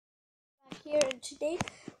here, and today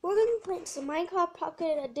we're going to be playing some Minecraft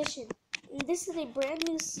Pocket Edition. And this is a brand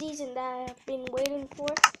new season that I have been waiting for,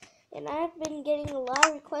 and I've been getting a lot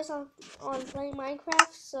of requests on playing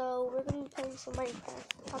Minecraft, so we're going to be playing some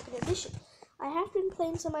Minecraft Pocket Edition. I have been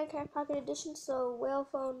playing some Minecraft Pocket Edition, so well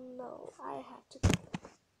phone, no, I have to go.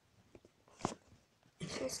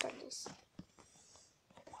 So let's start this.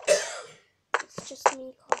 It's just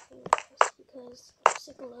me coughing because I'm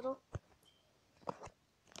sick a little.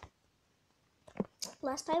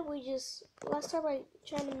 Last time I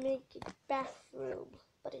tried to make a bathroom,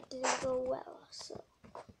 but it didn't go well, so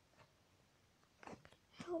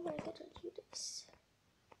how am I gonna do this?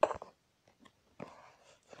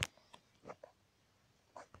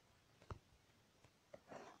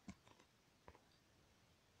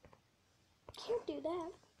 Can't do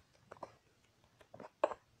that.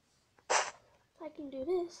 I can do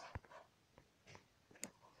this.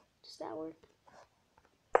 Does that work?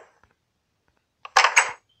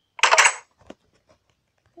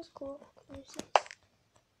 That's cool.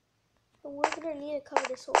 But we're gonna need to cover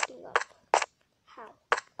this whole thing up. How?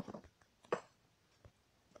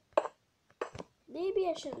 Maybe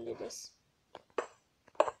I shouldn't do this.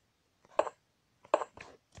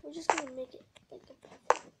 We're just gonna make it like a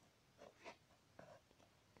bathroom.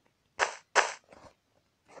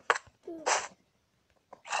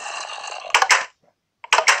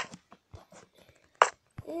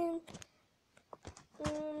 And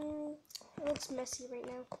it looks messy right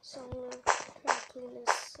now, so I'm gonna try to clean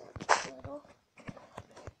this up a little.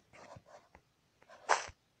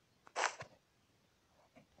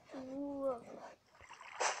 Whoa.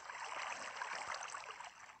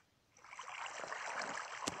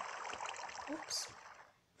 Oops.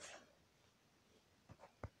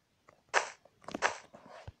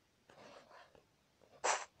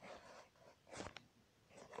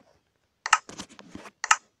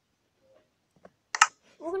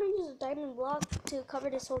 We're gonna use a diamond block to cover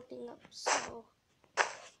this whole thing up, so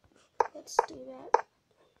let's do that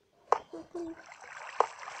quickly.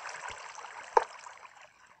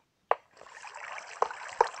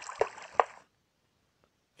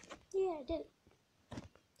 Yeah, I did it.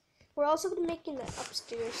 We're also gonna make it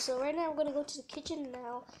upstairs, so right now I'm gonna go to the kitchen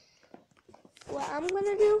now. What I'm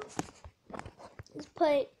gonna do is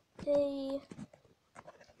put a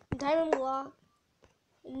diamond block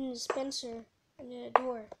in the dispenser and then a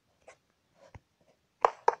door.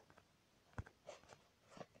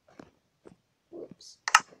 Whoops.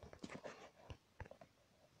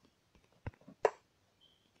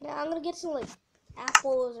 Now I'm gonna get some like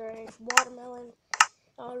apples or like, watermelon,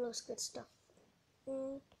 all those good stuff.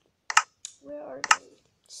 Where are the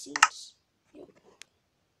seeds? Yep.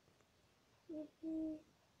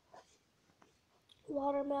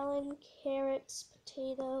 Watermelon, carrots,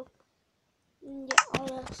 potato, yeah, all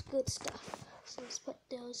that good stuff. So let's put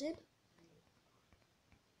those in.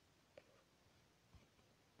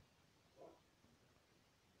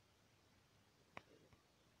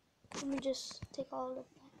 Let me just take all of that.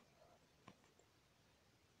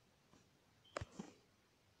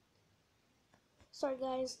 Sorry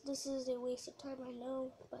guys, this is a waste of time, I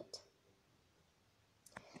know, but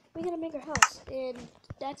we gotta make our house, and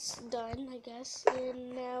that's done, I guess.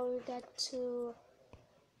 And now we got to,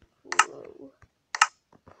 whoa.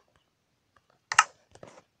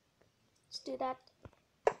 Let's do that,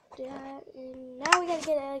 and now we gotta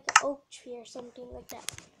get like an oak tree or something like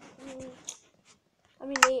that. I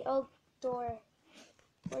mean a oak door.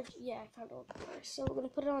 Or, yeah, I found an oak door. So we're gonna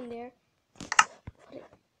put it on there. Put it.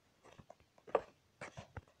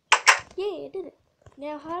 Yay, I did it.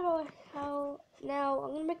 Now now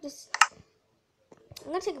I'm gonna make this.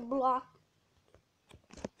 I'm gonna take a block,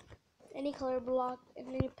 any color block, and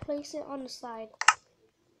then you place it on the side.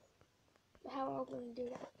 How am I gonna do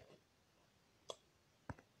that?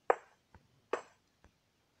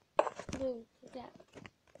 Boom, like that.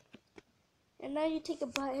 And now you take a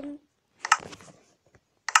button.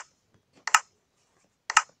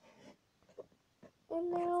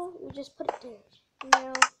 And now we just put it there.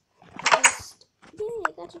 Now, yay,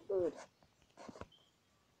 I got your food.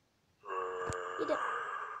 Eat it.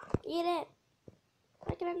 Eat it.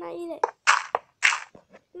 Why can I not eat it?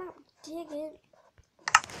 Not dig it.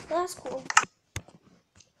 Well, that's cool.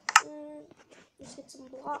 Let's get some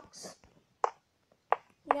blocks.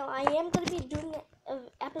 Now, I am going to be doing an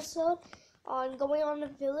episode on going on a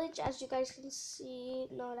village. As you guys can see.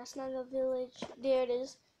 No, that's not a village. There it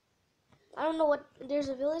is. I don't know what. There's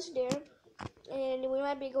a village there. And we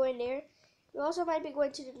might be going there. We also might be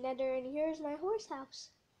going to the nether. And here's my horse house.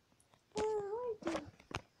 Oh, how are you?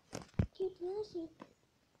 Cute, nosy.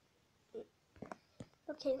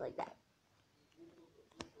 Okay, like that.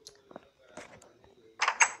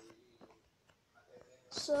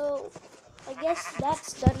 So I guess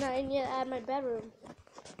that's done. I need to add my bedroom.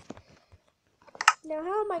 Now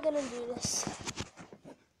how am I gonna do this?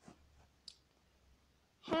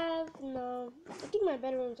 No, I think my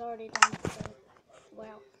bedroom's already done. So,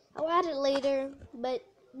 wow. I'll add it later, but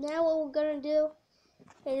now what we're gonna do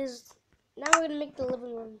is, now we're gonna make the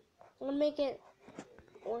living room. I'm gonna make it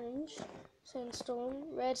orange sandstone,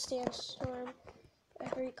 red sandstone,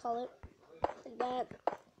 whatever you call it, like that,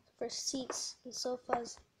 for seats and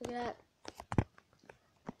sofas, like that.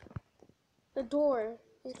 The door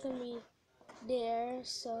is gonna be there,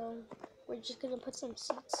 so we're just gonna put some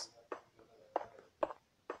seats.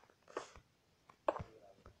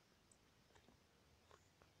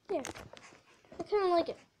 Yeah, I kind of like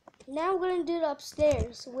it. Now we're gonna do the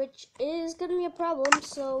upstairs, which is gonna be a problem,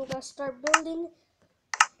 so we're gonna start building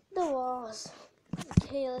the walls.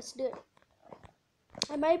 Okay, let's do it.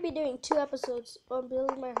 I might be doing 2 episodes on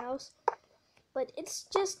building my house, but it's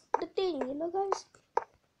just the thing, you know, guys?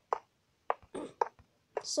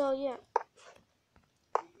 So, yeah.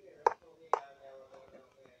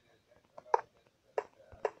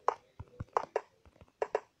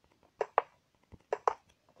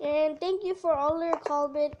 And thank you for all your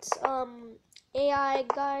comments, AI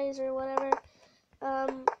guys or whatever.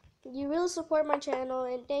 You really support my channel,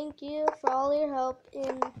 and thank you for all your help.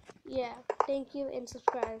 And yeah, thank you, and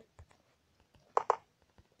subscribe.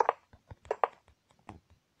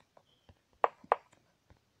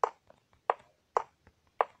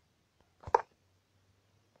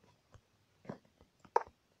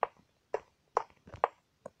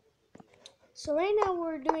 So right now what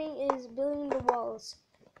we're doing is building the walls.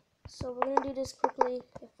 So we're gonna do this quickly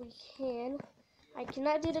if we can. I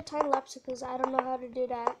cannot do the time lapse because I don't know how to do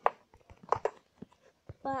that,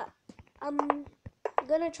 but I'm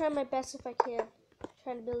gonna try my best if I can.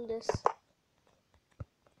 Try to build this.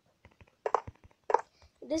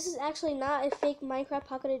 This is actually not a fake Minecraft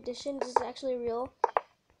Pocket Edition. This is actually real,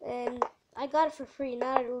 and I got it for free.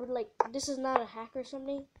 Not like, this is not a hack or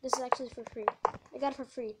something. This is actually for free. I got it for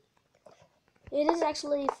free. It is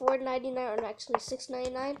actually $4.99 or actually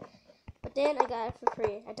 $6.99, but then I got it for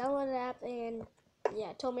free. I downloaded the app, and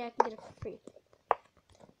yeah, it told me I can get it for free.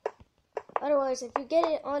 Otherwise, if you get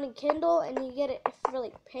it on a Kindle and you get it for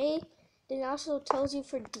like pay, then it also tells you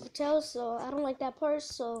for details. So I don't like that part.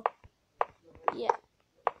 So yeah,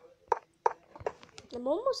 I'm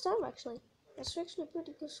almost done actually. That's actually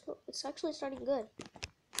pretty good. It's actually starting good.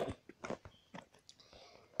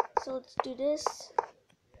 So let's do this.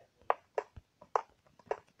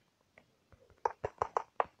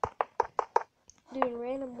 Doing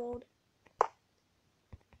random mode.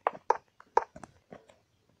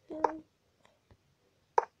 Oh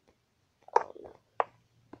no.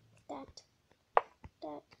 That.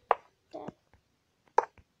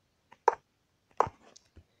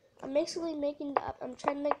 I'm basically making I'm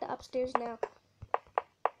trying to make the upstairs now,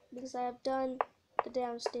 because I have done the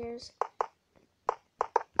downstairs.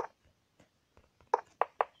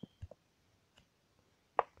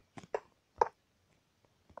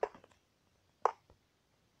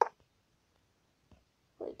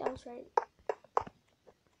 Wait, that was right.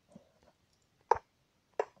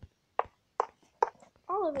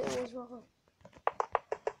 All of it was wrong.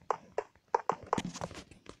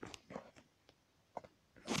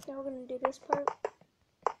 Now we're gonna do this part.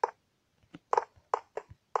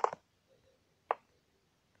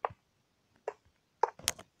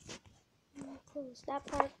 Close that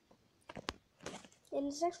part. And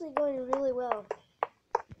it's actually going really well.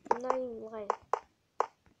 I'm not even lying.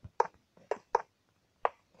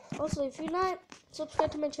 Also, if you're not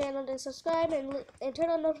subscribed to my channel, then subscribe and turn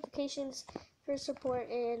on notifications for support.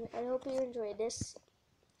 And I hope you enjoy this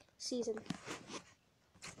season.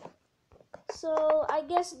 So I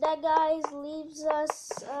guess that, guys, leaves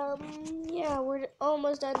us. Yeah, we're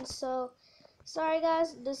almost done. So sorry,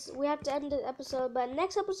 guys. We have to end the episode. But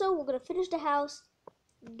next episode, we're gonna finish the house,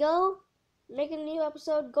 go make a new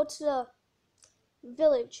episode, go to the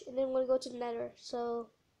village, and then we're gonna go to the Nether. So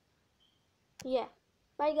yeah.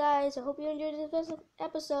 Bye, guys. I hope you enjoyed this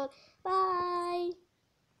episode. Bye.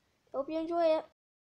 Hope you enjoy it.